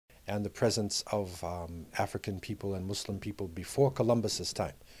and the presence of African people and Muslim people before Columbus's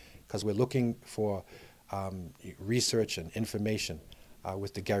time, because we're looking for research and information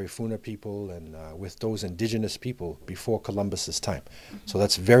with the Garifuna people and with those indigenous people before Columbus's time. So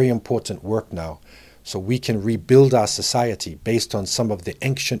that's very important work now, so we can rebuild our society based on some of the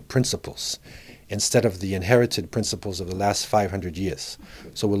ancient principles instead of the inherited principles of the last 500 years.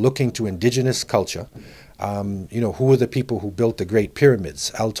 So we're looking to indigenous culture. You know, who were the people who built the Great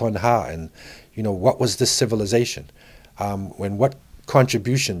Pyramids, Al-Tonha, and, you know, what was this civilization? And what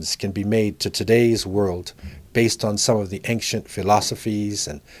contributions can be made to today's world based on some of the ancient philosophies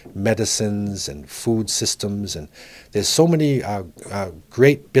and medicines and food systems. And there's so many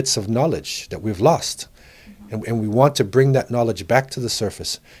great bits of knowledge that we've lost. And we want to bring that knowledge back to the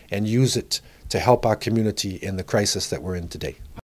surface and use it to help our community in the crisis that we're in today.